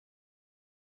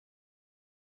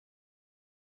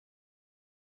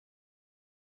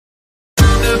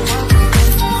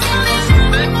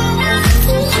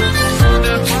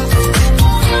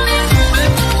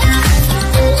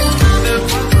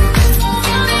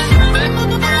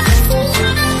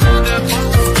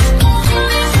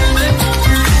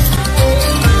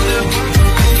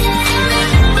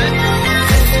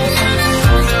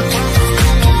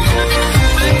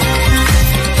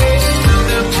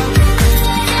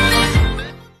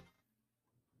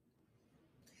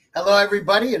Hello,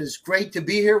 everybody. It is great to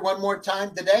be here one more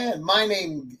time today. And my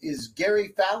name is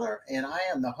Gary Fowler, and I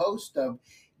am the host of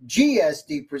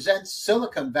GSD Presents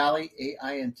Silicon Valley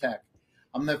AI and Tech.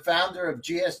 I'm the founder of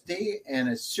GSD and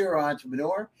a serial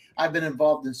entrepreneur. I've been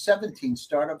involved in 17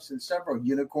 startups and several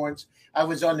unicorns. I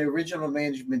was on the original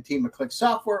management team of Click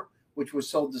Software, which was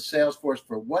sold to Salesforce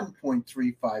for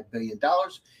 $1.35 billion,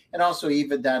 and also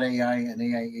Eva.ai, an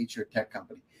AI HR tech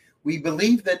company. We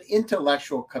believe that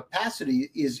intellectual capacity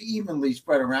is evenly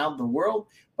spread around the world,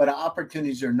 but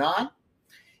opportunities are not.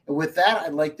 And with that,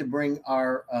 I'd like to bring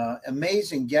our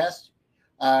amazing guest.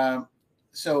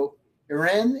 So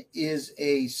Irene is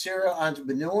a serial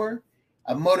entrepreneur,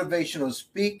 a motivational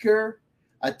speaker,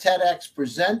 a TEDx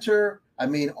presenter. I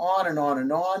mean, on and on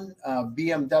and on.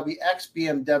 BMW,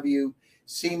 ex-BMW,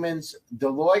 Siemens,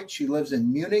 Deloitte. She lives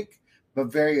in Munich,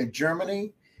 Bavaria,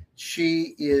 Germany.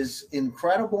 She is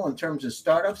incredible in terms of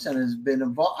startups and has been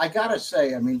involved. I got to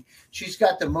say, I mean, she's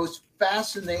got the most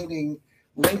fascinating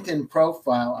LinkedIn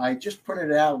profile. I just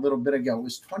printed it out a little bit ago. It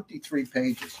was 23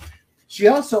 pages. She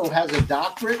also has a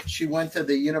doctorate. She went to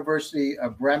the University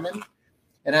of Bremen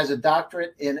and has a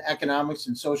doctorate in economics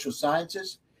and social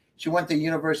sciences. She went to the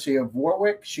University of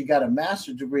Warwick. She got a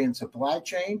master's degree in supply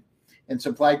chain and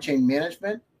supply chain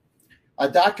management, a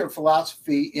doctor of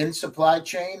philosophy in supply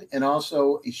chain, and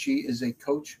also she is a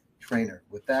coach trainer.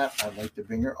 With that, I'd like to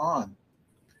bring her on.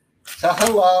 So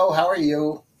hello, how are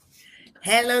you?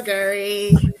 Hello,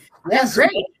 Gary. Yes, great.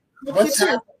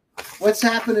 What's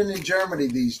happening in Germany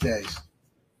these days?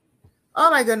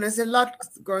 Oh my goodness, a lot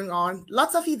going on.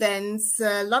 Lots of events,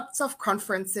 lots of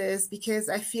conferences, because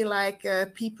I feel like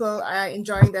people are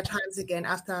enjoying their times again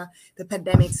after the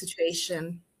pandemic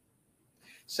situation.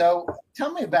 So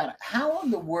tell me about it. How in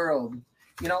the world,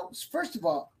 first of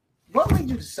all, what made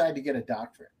you decide to get a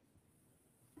doctorate?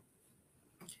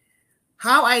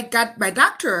 How I got my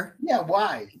doctorate? Yeah,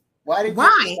 why? Why did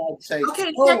you say,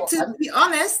 okay, to be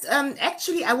honest,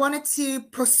 actually, I wanted to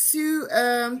pursue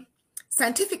a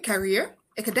scientific career,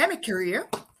 academic career.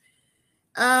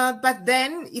 But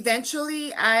then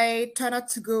eventually I turned out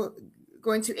to go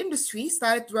into industry,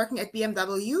 started working at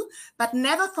BMW, but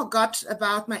never forgot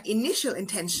about my initial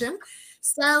intention.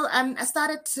 So I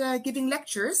started giving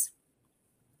lectures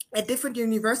at different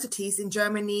universities in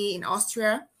Germany, in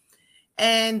Austria.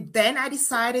 And then I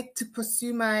decided to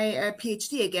pursue my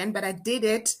PhD again, but I did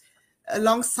it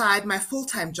alongside my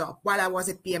full-time job while I was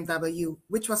at BMW,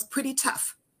 which was pretty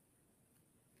tough.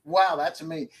 Wow, that's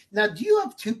amazing. Now, do you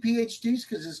have two PhDs?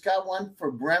 Because it's got one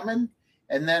for Bremen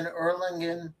and then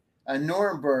Erlangen,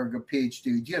 Nuremberg, a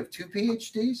PhD. Do you have two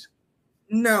PhDs?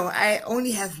 No, I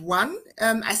only have one.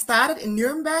 I started in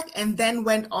Nuremberg and then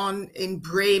went on in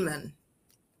Bremen.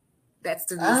 That's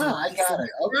the reason. I got it.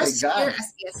 Okay, got it.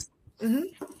 Yes.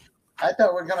 Mm-hmm. I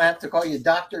thought we are going to have to call you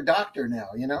Doctor now,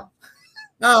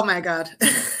 Oh, my God.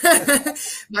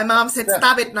 My mom said,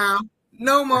 stop it now.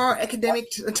 No more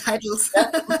academic titles.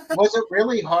 Was it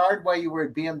really hard while you were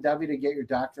at BMW to get your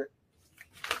doctorate?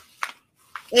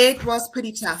 It was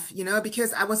pretty tough,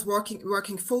 because I was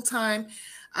working full time.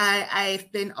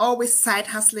 I've been always side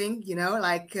hustling,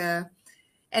 like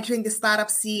entering the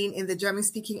startup scene in the German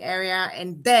speaking area.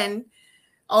 And then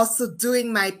also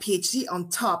doing my PhD on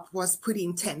top was pretty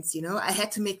intense. I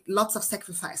had to make lots of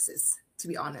sacrifices, to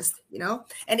be honest,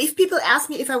 And if people ask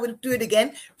me if I would do it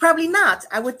again, probably not.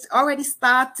 I would already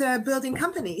start building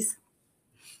companies.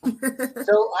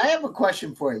 So I have a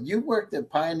question for you. You worked at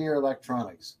Pioneer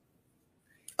Electronics.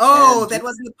 Oh, that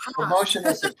was the past. Promotion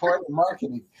and support and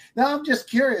marketing. Now, I'm just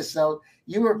curious. So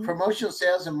you were promotional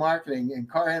sales and marketing and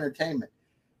car entertainment.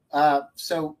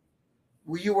 So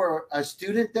you were a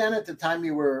student then at the time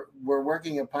you were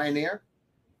working at Pioneer?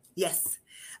 Yes.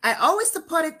 I always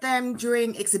supported them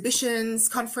during exhibitions,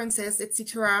 conferences,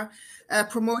 etc.,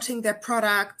 promoting their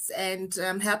products and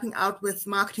helping out with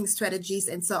marketing strategies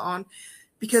and so on,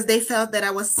 because they felt that I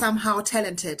was somehow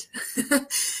talented to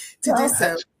do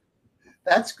so.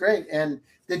 That's great. And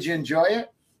did you enjoy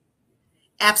it?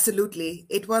 Absolutely.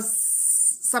 It was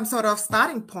some sort of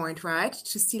starting point, right?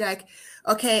 To see like,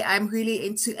 okay, I'm really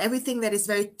into everything that is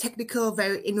very technical,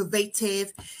 very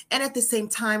innovative. And at the same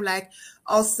time, like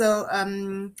also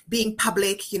being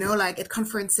public, like at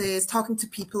conferences, talking to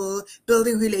people,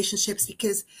 building relationships,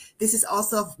 because this is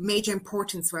also of major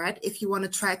importance, right? If you want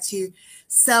to try to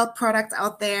sell products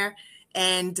out there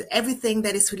and everything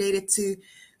that is related to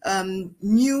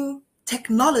new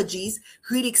technologies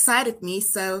really excited me.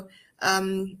 So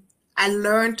I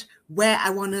learned where I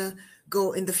want to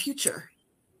go in the future.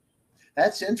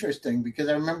 That's interesting because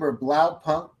I remember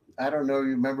Blaupunkt. I don't know if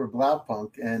you remember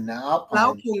Blaupunkt and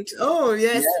Alpine. Blaupunkt. Oh,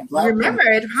 yes. Yeah, you remember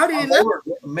it. How do you know?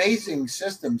 amazing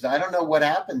systems. I don't know what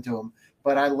happened to them,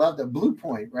 but I love the Blue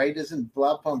Point, right? Isn't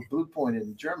Blaupunkt Blue Point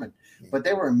in German? But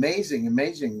they were amazing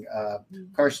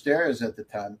car stereos at the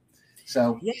time.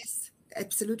 So yes,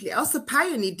 absolutely. Also,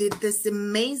 Pioneer did this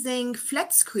amazing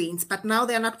flat screens, but now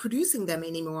they're not producing them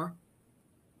anymore.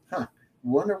 Huh.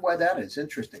 Wonder why that is.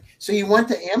 Interesting. So you went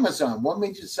to Amazon. What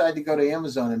made you decide to go to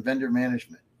Amazon in vendor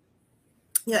management?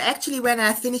 Actually, when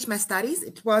I finished my studies,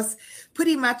 it was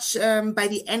pretty much by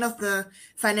the end of the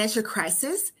financial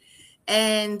crisis.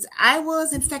 And I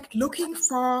was, in fact, looking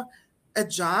for a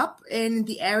job in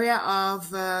the area of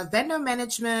vendor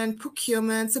management,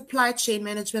 procurement, supply chain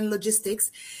management,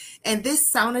 logistics. And this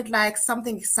sounded like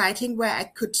something exciting where I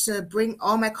could bring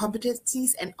all my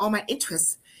competencies and all my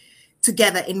interests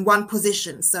together in one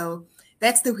position. So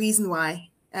that's the reason why.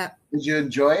 Did you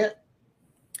enjoy it?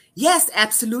 Yes,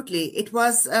 absolutely. It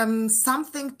was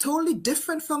something totally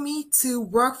different for me to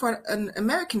work for an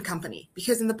American company,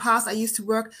 because in the past I used to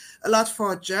work a lot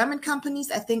for German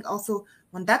companies, I think also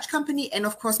one Dutch company, and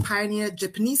of course Pioneer,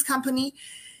 Japanese company.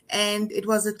 And it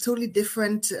was a totally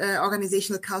different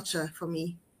organizational culture for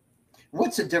me.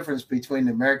 What's the difference between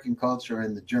the American culture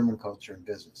and the German culture in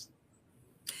business?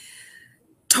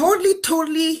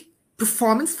 Totally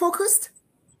performance focused.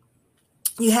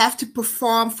 You have to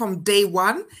perform from day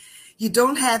one. You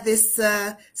don't have this,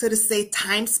 so to say,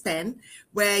 time span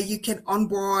where you can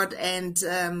onboard and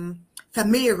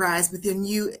familiarize with your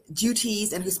new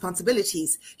duties and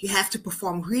responsibilities. You have to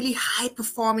perform really high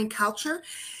performing culture.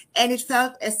 And it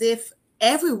felt as if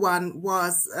everyone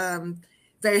was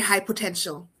very high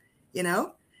potential, you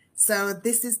know? So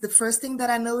this is the first thing that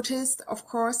I noticed, of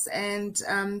course. And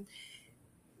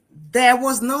there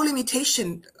was no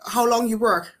limitation how long you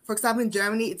work. For example, in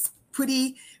Germany, it's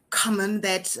pretty common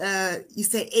that you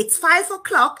say it's 5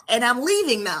 o'clock and I'm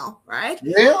leaving now, right?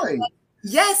 Really?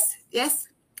 Yes.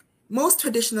 Most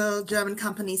traditional German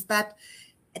companies, but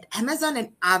at Amazon and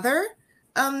other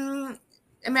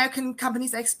American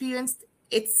companies I experienced,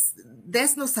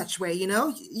 there's no such way, you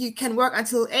know? You can work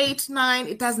until 8, 9,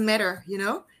 it doesn't matter, you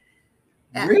know?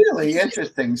 Really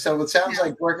interesting. So it sounds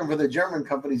like working for the German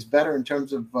company is better in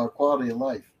terms of quality of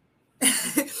life.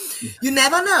 You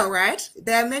never know, right?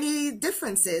 There are many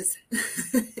differences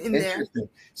in there.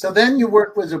 So then you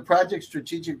worked with a project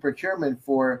strategic procurement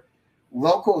for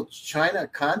local China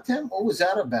content. What was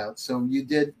that about? So you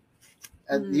did,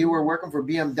 you were working for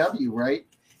BMW, right?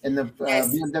 In the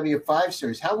Yes. BMW 5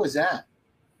 Series. How was that?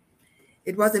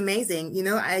 It was amazing. You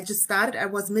know, I just started, I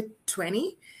was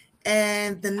mid-20.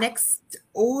 And the next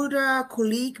older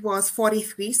colleague was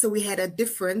 43. So we had a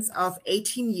difference of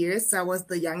 18 years. So I was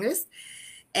the youngest.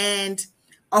 And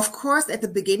of course, at the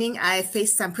beginning, I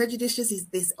faced some prejudices.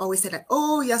 They always said, like,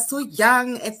 oh, you're so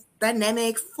young, it's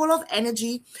dynamic, full of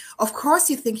energy. Of course,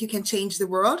 you think you can change the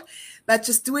world, but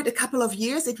just do it a couple of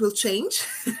years, it will change,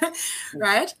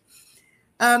 right?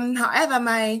 However,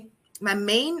 my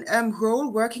main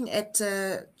role working at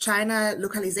China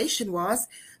localization was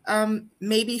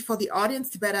maybe for the audience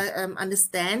to better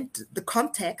understand the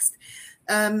context.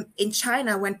 In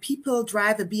China, when people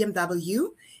drive a BMW,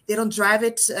 they don't drive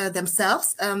it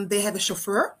themselves. They have a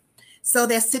chauffeur. So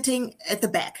they're sitting at the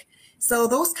back. So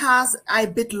those cars are a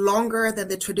bit longer than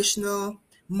the traditional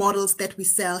models that we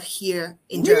sell here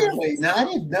in Germany. Really? No, I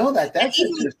didn't know that. That's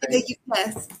interesting.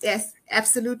 Yes,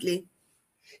 absolutely.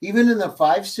 Even in the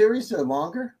 5 Series, they're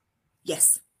longer?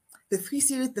 Yes. The 3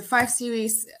 Series, the 5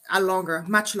 Series are longer,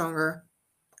 much longer.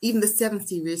 Even the 7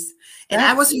 Series. And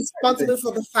I was responsible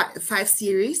for the 5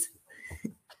 Series.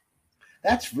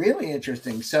 That's really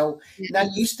interesting. So now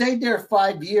you stayed there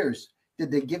 5 years. Did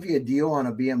they give you a deal on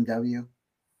a BMW?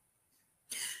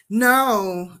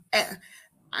 No,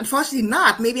 unfortunately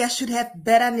not. Maybe I should have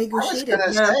better negotiated. I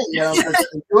was going to say, you know,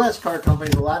 the U.S. car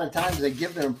companies, a lot of times they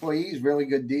give their employees really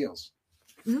good deals.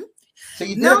 Mm-hmm. So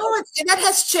you that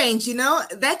has changed, you know.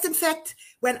 That's in fact,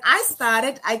 when I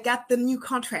started, I got the new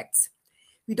contracts.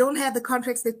 We don't have the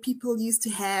contracts that people used to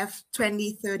have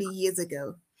 20, 30 years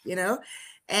ago, you know.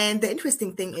 And the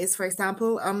interesting thing is, for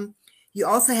example, you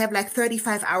also have like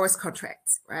 35 hours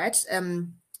contracts, right?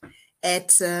 At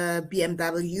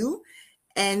BMW.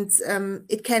 And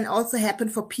it can also happen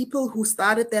for people who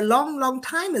started there long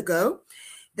time ago,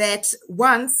 that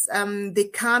once they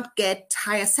can't get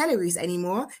higher salaries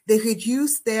anymore, they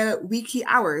reduce their weekly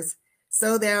hours.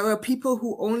 So there are people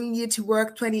who only need to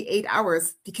work 28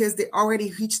 hours because they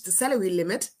already reached the salary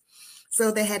limit.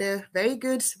 So they had a very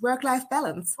good work-life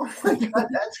balance. Oh my God,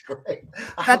 that's great.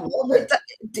 I love it.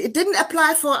 It didn't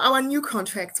apply for our new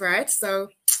contracts, right? So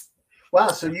wow,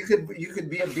 so you could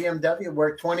be a BMW,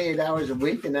 work 28 hours a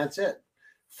week, and that's it.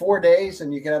 4 days,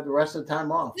 and you can have the rest of the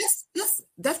time off. Yes.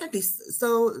 definitely.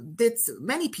 So did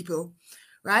many people,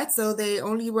 right? So they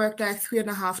only worked like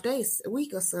 3.5 days a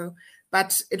week or so.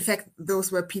 But in fact,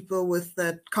 those were people with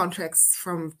contracts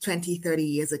from 20, 30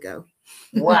 years ago.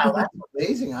 Wow, that's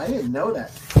amazing. I didn't know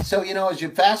that. So, as you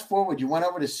fast forward, you went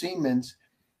over to Siemens.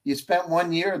 You spent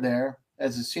 1 year there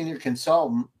as a senior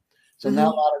consultant. So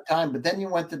not a lot of time, but then you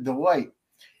went to Deloitte.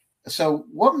 So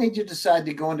what made you decide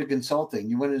to go into consulting?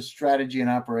 You went into strategy and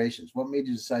operations. What made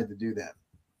you decide to do that?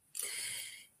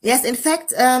 Yes, in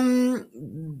fact,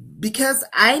 because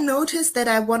I noticed that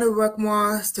I want to work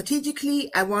more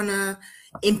strategically. I want to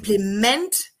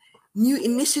implement new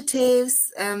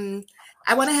initiatives.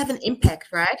 I want to have an impact,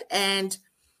 right? And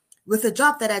with the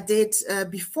job that I did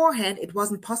beforehand, it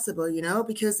wasn't possible,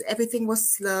 because everything was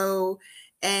slow,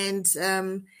 and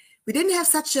we didn't have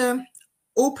such a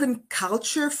open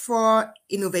culture for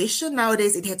innovation.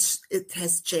 Nowadays it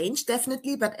has changed,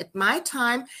 definitely, but at my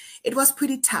time it was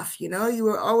pretty tough. You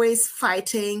were always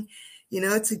fighting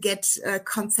to get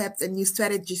concepts and new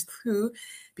strategies through,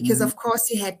 because of course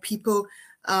you had people,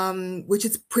 which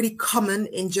is pretty common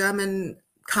in German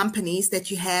companies, that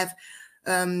you have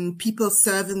people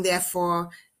serving there for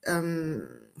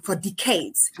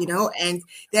decades, and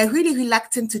they're really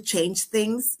reluctant to change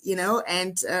things,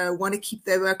 and want to keep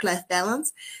their work-life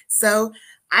balance. So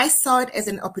I saw it as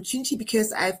an opportunity,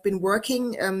 because I've been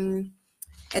working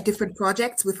at different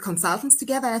projects with consultants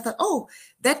together. I thought, oh,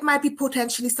 that might be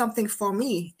potentially something for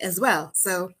me as well.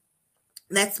 So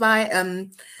that's why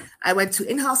I went to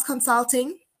in-house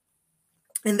consulting.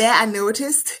 And there I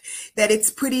noticed that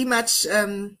it's pretty much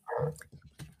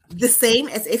the same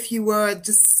as if you were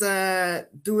just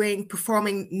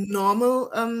performing normal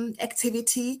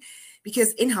activity,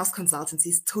 because in-house consultancy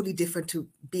is totally different to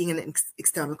being an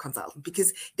external consultant,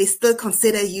 because they still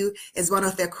consider you as one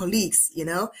of their colleagues,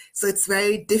 so it's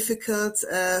very difficult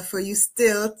for you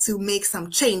still to make some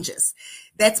changes.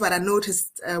 That's what I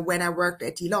noticed when I worked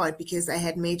at Deloitte, because I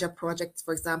had major projects,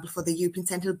 for example, for the European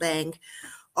Central Bank,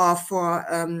 or for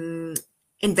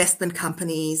investment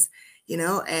companies,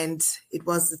 and it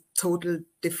was a total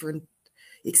different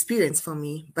experience for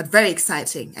me, but very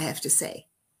exciting, I have to say.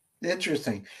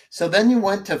 Interesting. So then you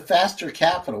went to Faster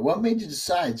Capital. What made you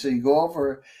decide? So you go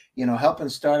over, helping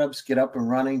startups get up and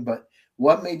running, but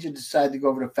what made you decide to go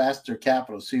over to Faster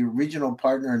Capital? So you're regional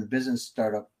partner and business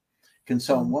startup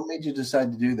consultant. What made you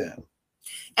decide to do that?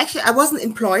 Actually, I wasn't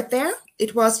employed there.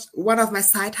 It was one of my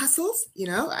side hustles.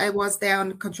 I was there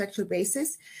on a contractual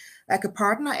basis, like a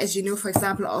partner, as you know, for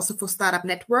example, also for Startup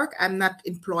Network. I'm not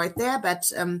employed there,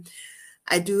 but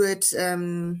I do it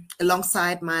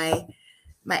alongside my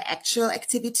actual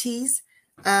activities.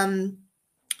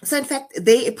 So in fact,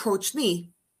 they approached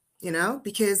me,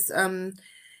 because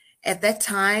at that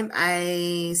time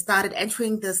I started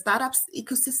entering the startups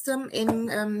ecosystem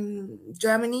in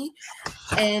Germany,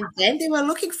 and then they were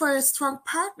looking for a strong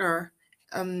partner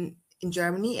in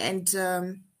Germany, and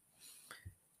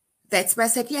that's why I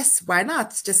said, yes, why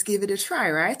not? Just give it a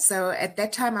try, right? So at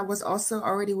that time, I was also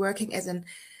already working as an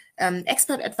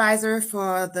expert advisor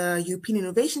for the European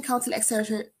Innovation Council,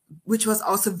 etc., which was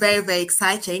also very, very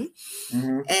exciting.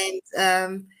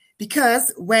 And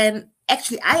because when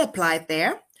actually I applied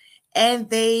there, and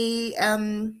they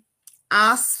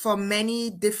asked for many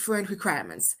different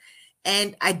requirements,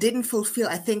 and I didn't fulfill,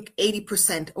 I think,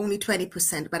 80%, only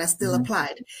 20%, but I still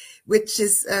applied, which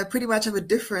is pretty much of a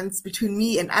difference between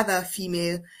me and other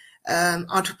female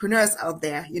entrepreneurs out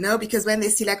there, because when they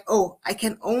see like, oh, I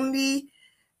can only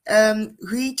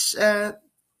reach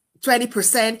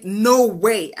 20%, no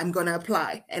way I'm going to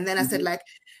apply. And then I said like,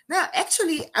 no,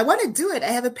 actually, I want to do it. I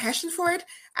have a passion for it.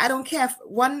 I don't care.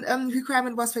 One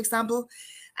requirement was, for example,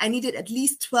 I needed at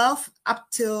least 12 up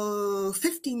till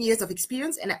 15 years of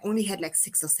experience, and I only had like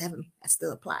 6 or 7. I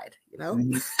still applied, Wow.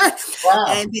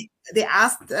 And they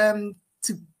asked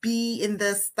to be in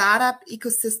the startup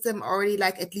ecosystem already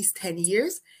like at least 10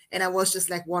 years. And I was just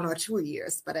like 1 or 2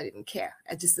 years, but I didn't care.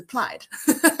 I just applied.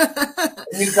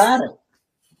 You got it.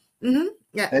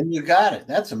 Yeah. And you got it.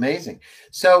 That's amazing.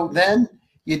 So then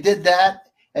you did that.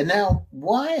 And now,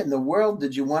 why in the world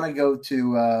did you want to go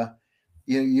to,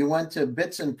 you went to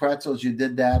Bits and Pretzels, you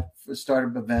did that for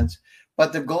startup events,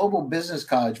 but the Global Business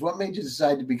College, what made you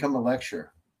decide to become a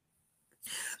lecturer?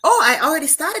 Oh, I already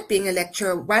started being a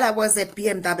lecturer while I was at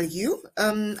BMW.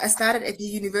 I started at the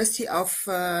University of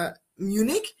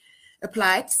Munich,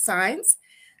 Applied Science.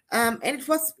 And it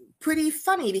was pretty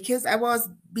funny because I was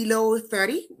below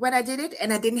 30 when I did it,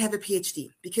 and I didn't have a PhD,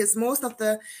 because most of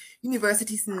the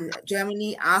universities in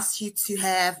Germany ask you to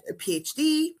have a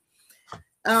PhD.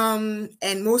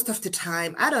 And most of the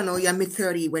time, I don't know, you're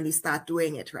mid-30 when you start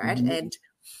doing it, right?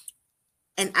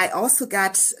 And And I also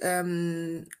got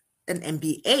an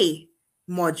MBA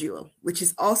module, which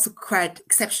is also quite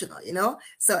exceptional, you know.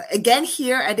 So again,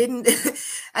 here I didn't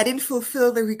I didn't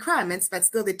fulfill the requirements, but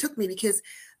still they took me because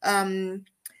I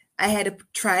had a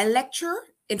trial lecture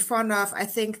in front of, I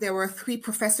think there were 3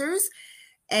 professors,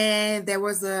 and there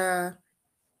was a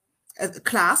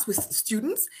class with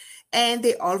students, and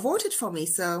they all voted for me.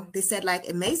 So they said like,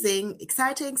 amazing,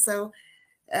 exciting, so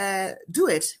do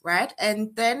it, right?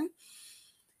 And then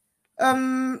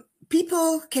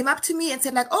people came up to me and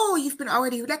said like, oh, you've been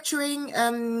already lecturing,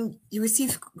 you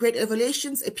received great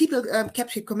evaluations. People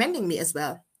kept recommending me as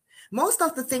well. Most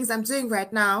of the things I'm doing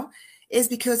right now is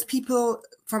because people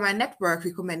from my network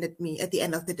recommended me at the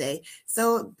end of the day.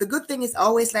 So the good thing is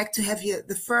always like to have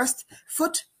the first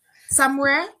foot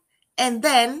somewhere, and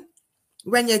then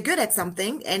when you're good at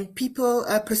something and people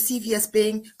perceive you as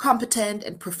being competent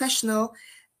and professional,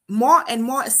 more and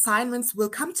more assignments will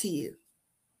come to you.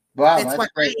 Wow, that's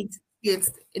what great. I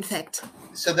experienced, in fact.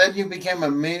 So then you became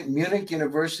a Munich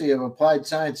University of Applied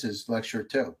Sciences lecturer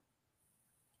too.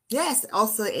 Yes,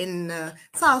 also in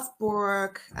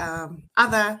Salzburg,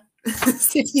 other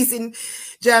cities in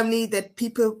Germany that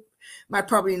people might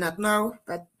probably not know,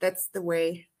 but that's the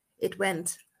way it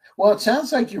went. Well, it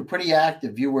sounds like you're pretty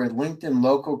active. You were at LinkedIn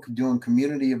Local doing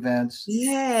community events.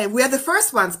 Yeah, we are the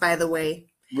first ones, by the way.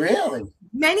 Really?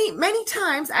 Many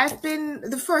times I've been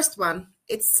the first one.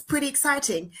 It's pretty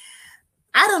exciting.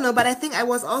 I don't know, but I think I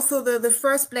was also the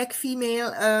first Black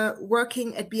female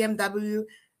working at BMW,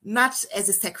 not as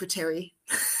a secretary.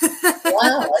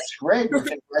 Wow, that's great. Well,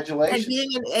 congratulations. And being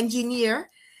an engineer.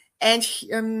 And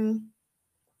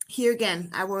here again,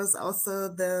 I was also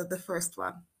the first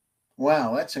one.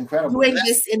 Wow, that's incredible. Doing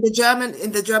this in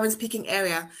the German speaking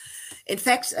area. In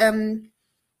fact,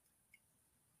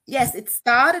 yes, it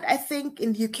started, I think,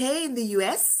 in the UK, in the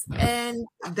US, and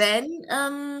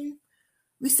then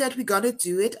we said we're gonna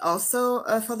do it also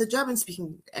for the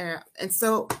German-speaking area. And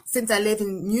so, since I live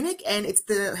in Munich and it's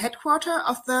the headquarter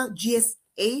of the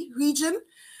GSA region,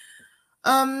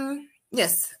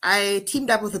 yes, I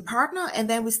teamed up with a partner, and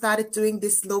then we started doing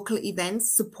these local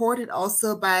events, supported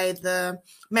also by the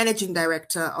managing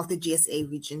director of the GSA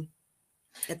region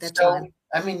at that time.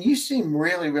 I mean, you seem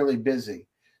really, really busy.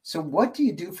 So what do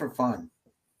you do for fun?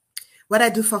 What I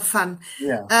do for fun?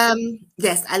 Yeah.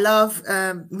 Yes, I love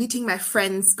meeting my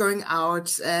friends, going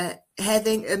out,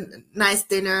 having a nice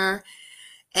dinner,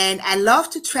 and I love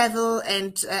to travel,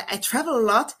 and I travel a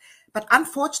lot. But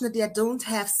unfortunately, I don't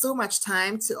have so much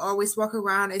time to always walk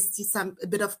around and see a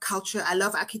bit of culture. I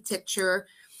love architecture.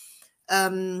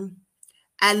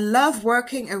 I love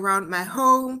working around my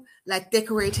home, like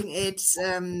decorating it.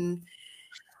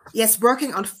 Yes,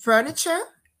 working on furniture.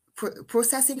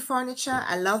 Processing furniture.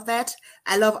 I love that.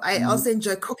 I also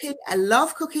enjoy cooking. I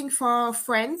love cooking for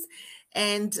friends.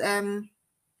 And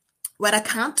what I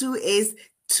can't do is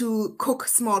to cook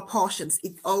small portions.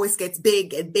 It always gets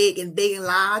big and big and big and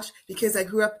large because I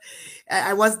grew up,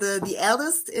 I was the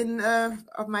eldest in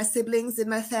of my siblings in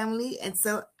my family. And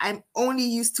so I'm only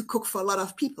used to cook for a lot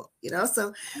of people, you know?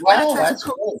 So when I try to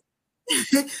cook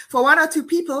for 1 or 2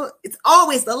 people, it's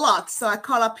always a lot. So I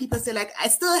call up people, say like, I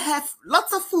still have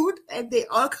lots of food, and they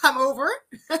all come over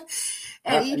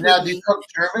and eat. Now, do you cook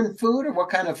German food, or what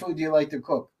kind of food do you like to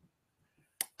cook?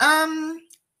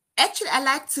 Actually, I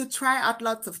like to try out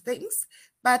lots of things,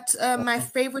 but my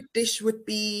favorite dish would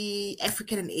be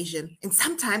African and Asian. And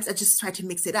sometimes I just try to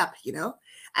mix it up, you know.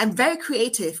 I'm very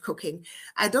creative cooking.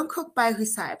 I don't cook by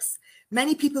recipes.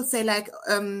 Many people say like,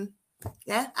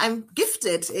 yeah, I'm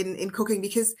gifted in cooking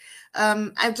because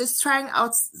I'm just trying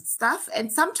out stuff.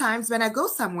 And sometimes when I go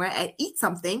somewhere and eat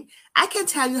something, I can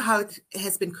tell you how it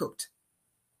has been cooked.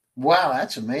 Wow,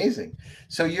 that's amazing.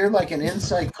 So you're like an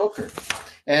inside cooker.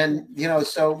 And, you know,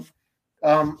 so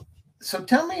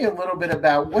tell me a little bit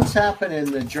about what's happened in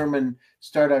the German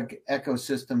startup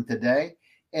ecosystem today,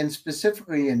 and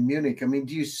specifically in Munich. I mean,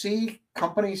 do you see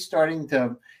companies starting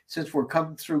to, since we're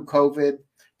coming through COVID,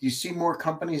 do you see more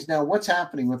companies now? What's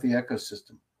happening with the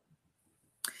ecosystem?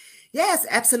 Yes,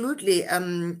 absolutely.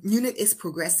 Munich is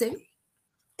progressing,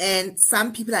 and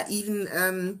some people are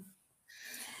even,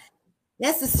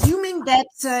 yes, assuming that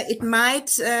it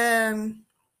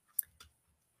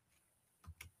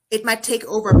might take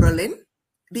over Berlin,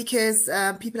 because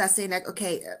people are saying like,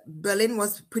 okay, Berlin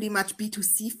was pretty much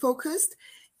B2C focused,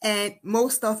 and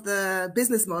most of the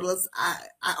business models are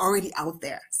already out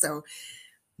there. So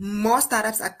more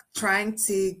startups are trying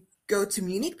to go to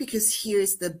Munich because here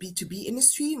is the B2B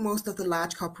industry. Most of the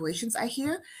large corporations are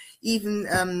here,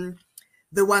 even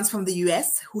the ones from the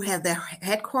US who have their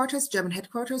headquarters, German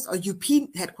headquarters or European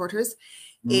headquarters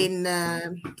in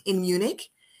Munich.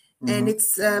 And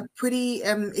it's pretty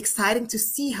exciting to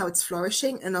see how it's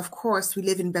flourishing. And of course, we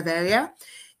live in Bavaria.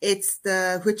 It's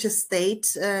the richest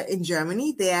state in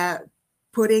Germany. They are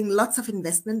putting lots of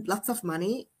investment, lots of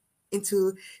money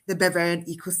into the Bavarian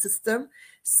ecosystem.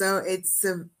 So it's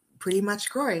pretty much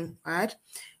growing, right?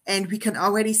 And we can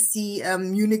already see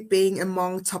Munich being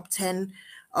among top 10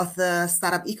 of the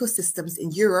startup ecosystems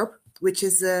in Europe, which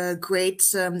is a great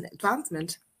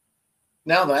advancement.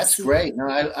 No, that's great. No,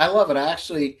 I love it.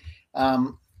 Actually,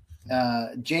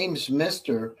 James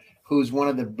Mister, who's one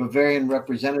of the Bavarian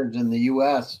representatives in the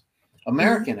U.S.,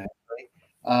 American actually,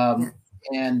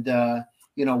 and I've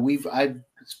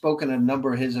spoken at a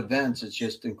number of his events. It's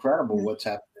just incredible what's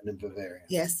happening in Bavaria.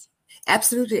 Yes,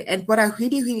 absolutely. And what I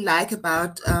really, really like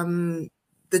about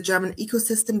the German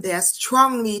ecosystem, they are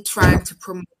strongly trying to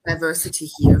promote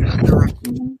diversity here,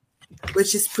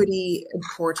 which is pretty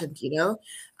important,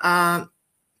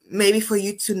 maybe for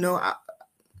you to know,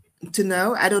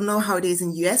 I don't know how it is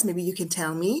in US, maybe you can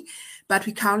tell me, but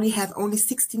we currently have only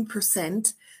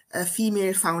 16%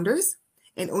 female founders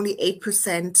and only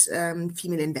 8%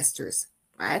 female investors,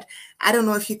 right? I don't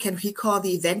know if you can recall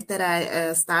the event that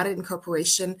I started in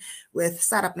cooperation with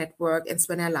Startup Network and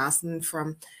Svenja Larsen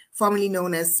from formerly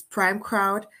known as Prime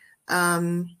Crowd,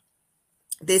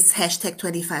 this hashtag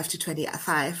 25 to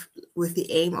 25 with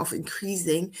the aim of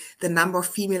increasing the number of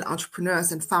female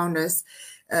entrepreneurs and founders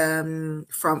from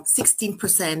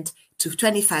 16% to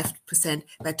 25%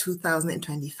 by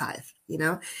 2025,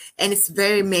 and it's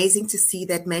very amazing to see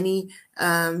that many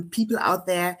people out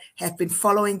there have been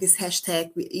following this hashtag.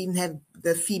 We even have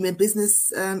the Female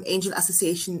Business Angel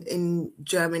Association in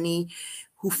Germany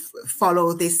who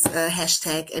follow this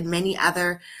hashtag, and many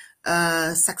other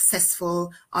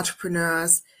successful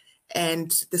entrepreneurs,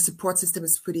 and the support system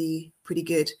is pretty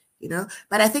good,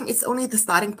 but I think it's only the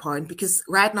starting point, because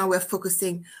right now we're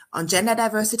focusing on gender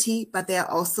diversity, but there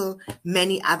are also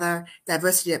many other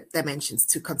diversity dimensions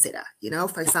to consider.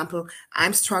 For example,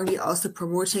 I'm strongly also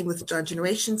promoting with Joint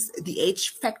Generations the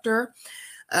age factor.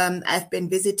 I've been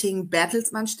visiting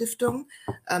Bertelsmann Stiftung.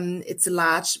 It's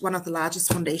one of the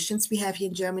largest foundations we have here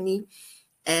in Germany.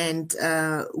 And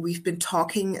we've been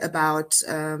talking about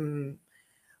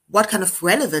what kind of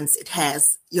relevance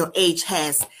your age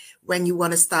has when you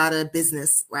want to start a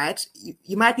business, right?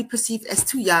 You might be perceived as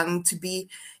too young to be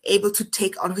able to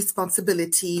take on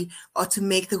responsibility or to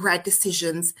make the right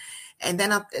decisions. And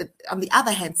then on the other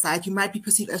hand side, you might be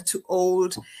perceived as too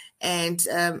old and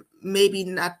maybe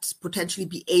not potentially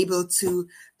be able to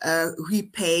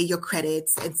repay your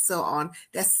credits and so on.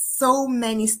 There's so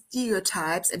many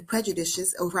stereotypes and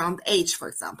prejudices around age, for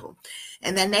example.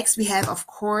 And then next we have, of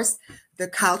course, the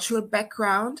cultural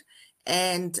background.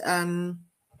 And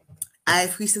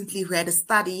I've recently read a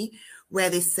study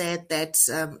where they said that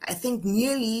I think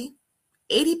nearly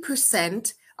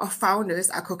 80% of founders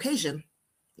are Caucasian,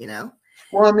 Well,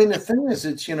 I mean, the thing is,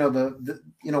 it's,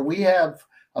 we have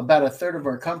about a third of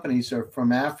our companies are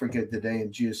from Africa today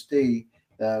in GSD,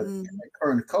 the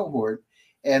current cohort.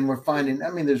 And we're finding,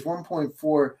 there's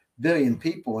 1.4 billion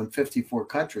people in 54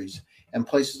 countries, and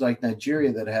places like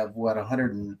Nigeria that have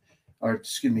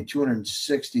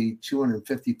 260,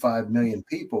 255 million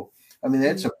people.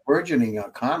 It's a burgeoning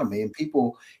economy, and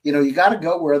people, you got to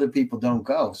go where other people don't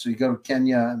go. So you go to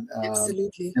Kenya,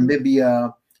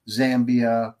 Namibia,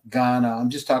 Zambia, Ghana. I'm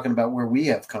just talking about where we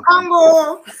have companies.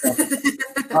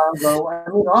 Congo,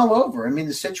 all over.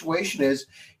 The situation is,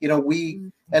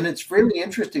 and it's really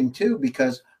interesting too,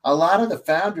 because a lot of the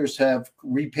founders have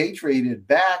repatriated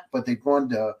back, but they've gone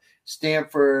to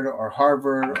Stanford or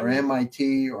Harvard or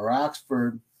MIT or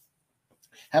Oxford.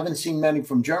 Haven't seen many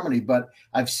from Germany, but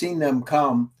I've seen them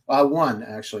come. One,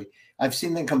 actually. I've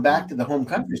seen them come back to the home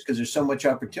countries because there's so much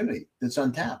opportunity that's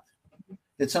untapped.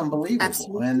 It's unbelievable.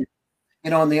 Absolutely. And,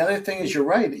 and the other thing is, you're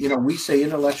right. We say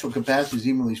intellectual capacity is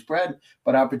evenly spread,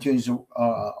 but opportunities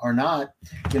are not.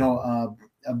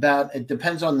 It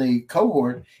depends on the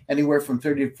cohort. Anywhere from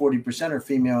 30 to 40% are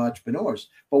female entrepreneurs,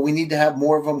 but we need to have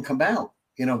more of them come out.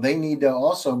 They need to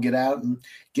also get out and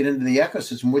get into the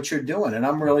ecosystem, which you're doing. And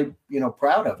I'm really,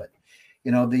 proud of it.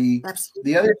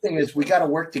 The other thing is, we got to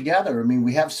work together.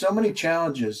 We have so many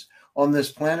challenges on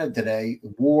this planet today: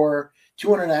 war,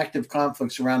 200 active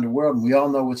conflicts around the world. And we all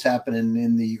know what's happening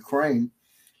in the Ukraine.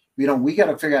 We got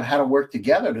to figure out how to work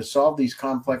together to solve these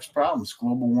complex problems: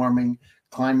 global warming,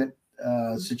 climate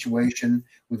situation.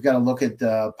 We've got to look at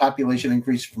population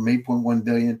increase from 8.1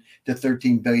 billion to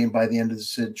 13 billion by the end of the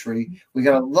century. We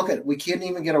got to look at, we can't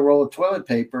even get a roll of toilet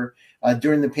paper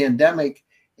during the pandemic,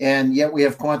 and yet we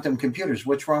have quantum computers.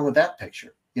 What's wrong with that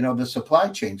picture? The supply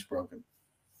chain's broken.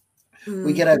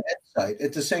 We get an insight.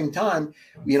 At the same time,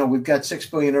 we've got 6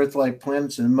 billion Earth-like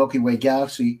planets in the Milky Way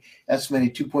galaxy,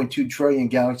 estimated 2.2 trillion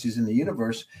galaxies in the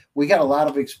universe. We got a lot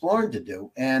of exploring to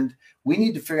do, and we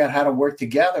need to figure out how to work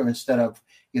together instead of,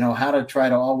 how to try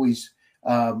to always,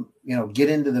 get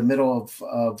into the middle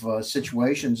of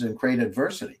situations and create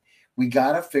adversity. We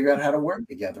got to figure out how to work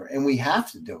together, and we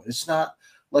have to do it. It's not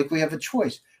like we have a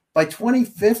choice. By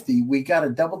 2050, we got to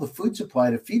double the food supply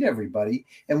to feed everybody,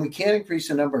 and we can't increase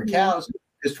the number of cows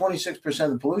because 26%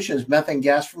 of the pollution is methane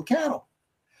gas from cattle.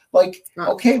 Like,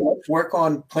 okay, let's work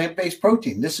on plant-based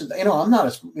protein. This is,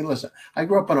 listen, I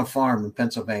grew up on a farm in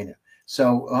Pennsylvania.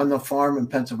 So on the farm in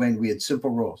Pennsylvania, we had simple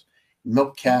rules: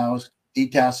 milk cows,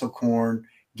 detassel corn,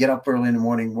 get up early in the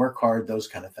morning, work hard, those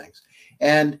kind of things.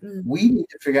 And we need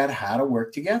to figure out how to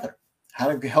work together, how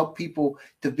to help people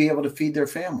to be able to feed their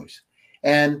families.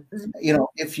 And,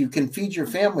 if you can feed your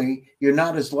family, you're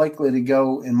not as likely to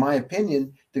go, in my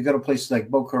opinion, to go to places like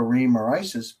Boko Haram or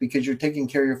ISIS because you're taking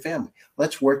care of your family.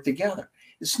 Let's work together.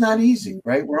 It's not easy,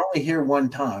 right? We're only here one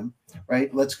time,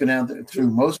 right? Let's go down through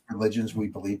most religions. We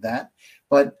believe that,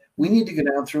 but we need to go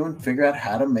down through and figure out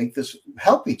how to make this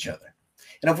help each other.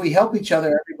 And if we help each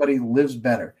other, everybody lives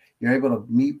better. You're able to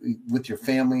meet with your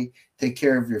family, take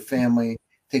care of your family,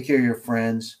 take care of your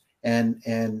friends.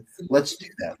 And let's do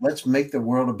that. Let's make the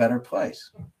world a better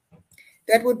place.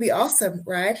 That would be awesome,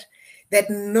 right? That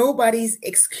nobody's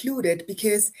excluded,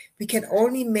 because we can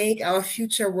only make our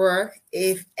future work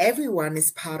if everyone is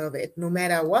part of it, no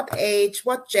matter what age,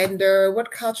 what gender,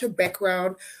 what cultural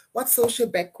background, what social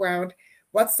background,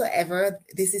 whatsoever.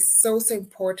 This is so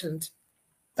important.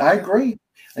 I agree.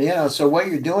 So what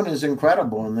you're doing is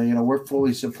incredible. And, we're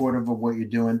fully supportive of what you're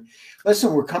doing.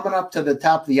 Listen, we're coming up to the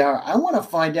top of the hour. I want to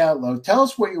find out, Lo, tell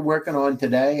us what you're working on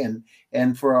today,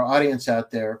 and for our audience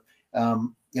out there,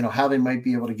 how they might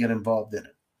be able to get involved in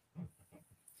it.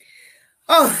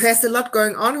 Oh, there's a lot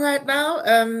going on right now.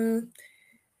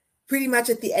 Pretty much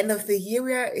at the end of the year,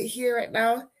 we are here right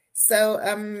now. So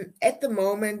at the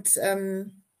moment,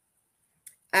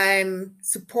 I'm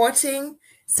supporting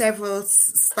several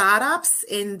startups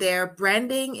in their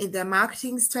branding, in their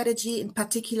marketing strategy, in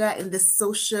particular in the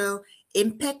social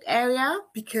impact area,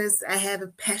 because I have a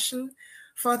passion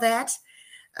for that.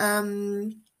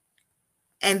 And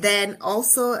then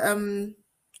also, I'm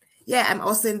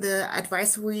also in the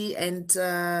advisory and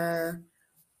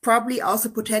probably also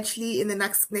potentially in the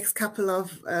next couple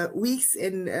of weeks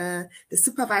in the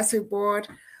supervisory board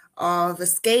of a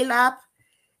scale up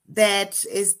that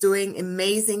is doing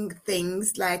amazing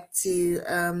things, like to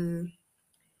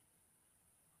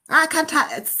I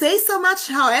can't say so much,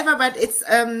 however, but it's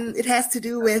it has to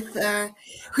do with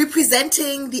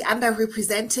representing the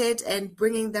underrepresented and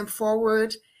bringing them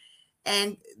forward.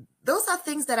 And those are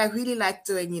things that I really like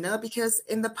doing, because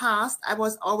in the past I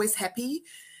was always happy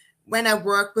when I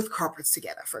worked with corporates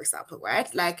together, for example,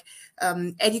 right? Like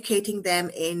educating them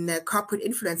in corporate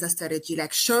influencer strategy,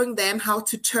 like showing them how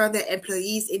to turn their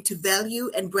employees into value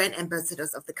and brand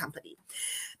ambassadors of the company.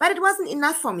 But it wasn't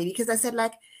enough for me, because I said,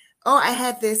 like, oh, I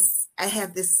have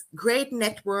this great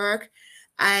network.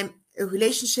 I'm a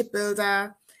relationship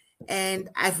builder, and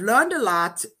I've learned a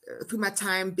lot through my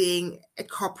time being at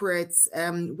corporates,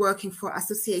 working for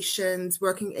associations,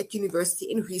 working at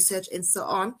university in research and so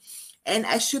on. And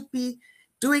I should be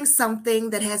doing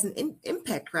something that has an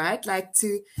impact, right? Like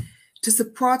to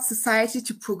support society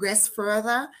to progress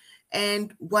further.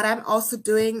 And what I'm also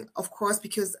doing, of course,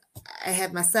 because I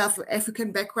have myself an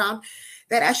African background,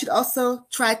 that I should also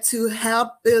try to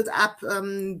help build up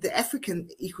the African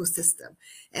ecosystem.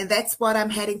 And that's what I'm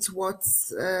heading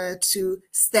towards to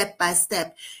step by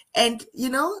step. And,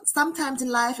 sometimes in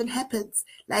life it happens,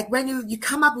 like when you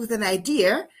come up with an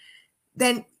idea,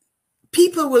 then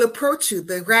people will approach you,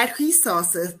 the right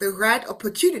resources, the right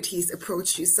opportunities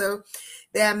approach you. So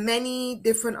there are many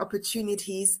different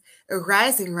opportunities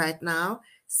arising right now.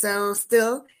 So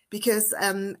still, because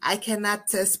I cannot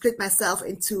split myself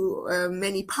into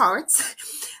many parts,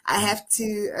 I have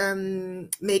to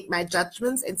make my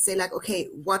judgments and say, like, okay,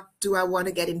 what do I want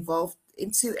to get involved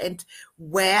into, and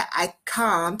where I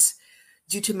can't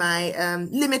due to my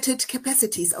limited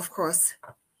capacities, of course.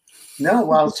 No,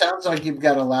 well, it sounds like you've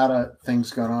got a lot of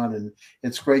things going on, and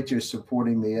it's great you're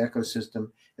supporting the ecosystem.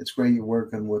 It's great you're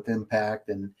working with impact,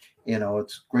 and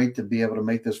it's great to be able to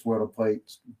make this world a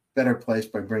better place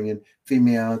by bringing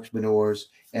female entrepreneurs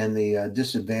and the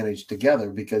disadvantaged together,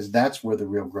 because that's where the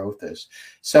real growth is.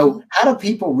 So how do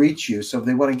people reach you? So if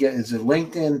they want to is it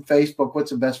LinkedIn, Facebook?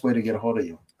 What's the best way to get a hold of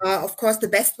you? Of course, the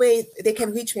best way, they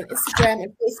can reach me on Instagram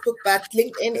and Facebook, but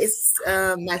LinkedIn is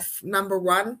my number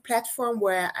one platform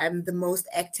where I'm the most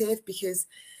active, because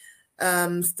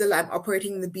Still, I'm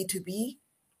operating in the B2B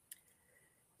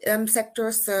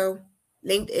sector, so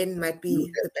LinkedIn might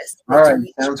be the best way All to right,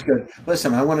 reach. sounds good.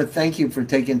 Listen, I want to thank you for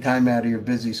taking time out of your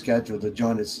busy schedule to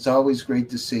join us. It's always great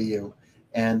to see you,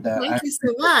 and Thank you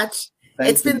so much. thank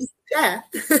It's you. been, yeah.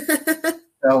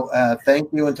 So thank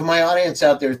you. And to my audience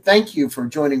out there, thank you for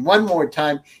joining one more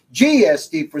time.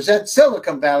 GSD presents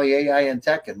Silicon Valley AI and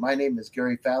Tech. And my name is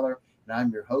Gary Fowler, and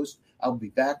I'm your host. I'll be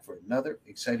back for another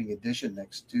exciting edition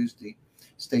next Tuesday.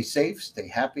 Stay safe, stay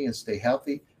happy, and stay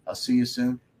healthy. I'll see you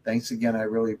soon. Thanks again. I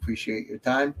really appreciate your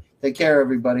time. Take care,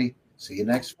 everybody. See you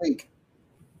next week.